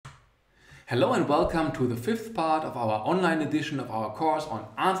Hello and welcome to the fifth part of our online edition of our course on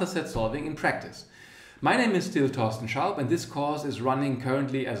answer set solving in practice. My name is still Thorsten Schaub and this course is running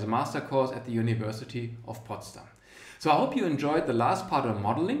currently as a master course at the University of Potsdam. So I hope you enjoyed the last part on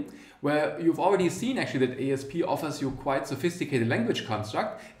modeling, where you've already seen actually that ASP offers you quite sophisticated language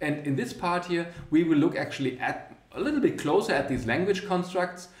construct, and in this part here we will look actually at a little bit closer at these language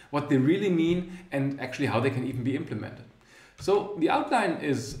constructs, what they really mean and actually how they can even be implemented. So the outline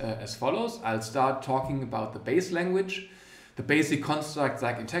is as follows. I'll start talking about the base language, the basic constructs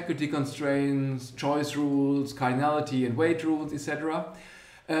like integrity constraints, choice rules, cardinality and weight rules, etc.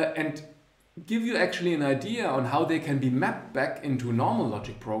 And give you actually an idea on how they can be mapped back into normal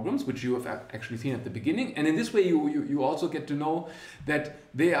logic programs, which you have actually seen at the beginning. And in this way you also get to know that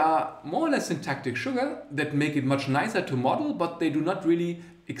they are more or less syntactic sugar that make it much nicer to model, but they do not really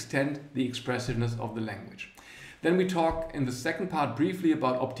extend the expressiveness of the language. Then we talk in the second part briefly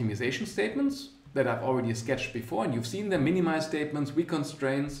about optimization statements that I've already sketched before, and you've seen them: minimize statements, weak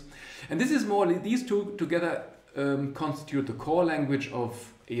constraints. And this is more, these two together constitute the core language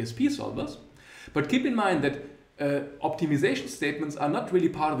of ASP solvers. But keep in mind that optimization statements are not really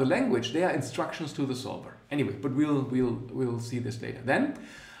part of the language, they are instructions to the solver. Anyway, but we'll see this later. Then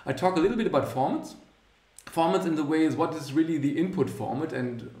I talk a little bit about formats. Formats in the way is what is really the input format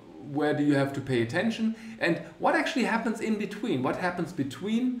and where do you have to pay attention, and what actually happens in between, what happens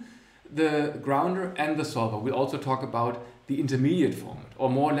between the grounder and the solver. We'll also talk about the intermediate format, or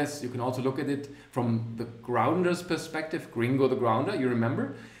more or less you can also look at it from the grounder's perspective, Gringo the grounder, you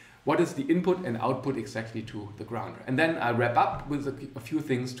remember. What is the input and output exactly to the grounder? And then I'll wrap up with a few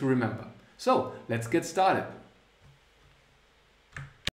things to remember. So let's get started.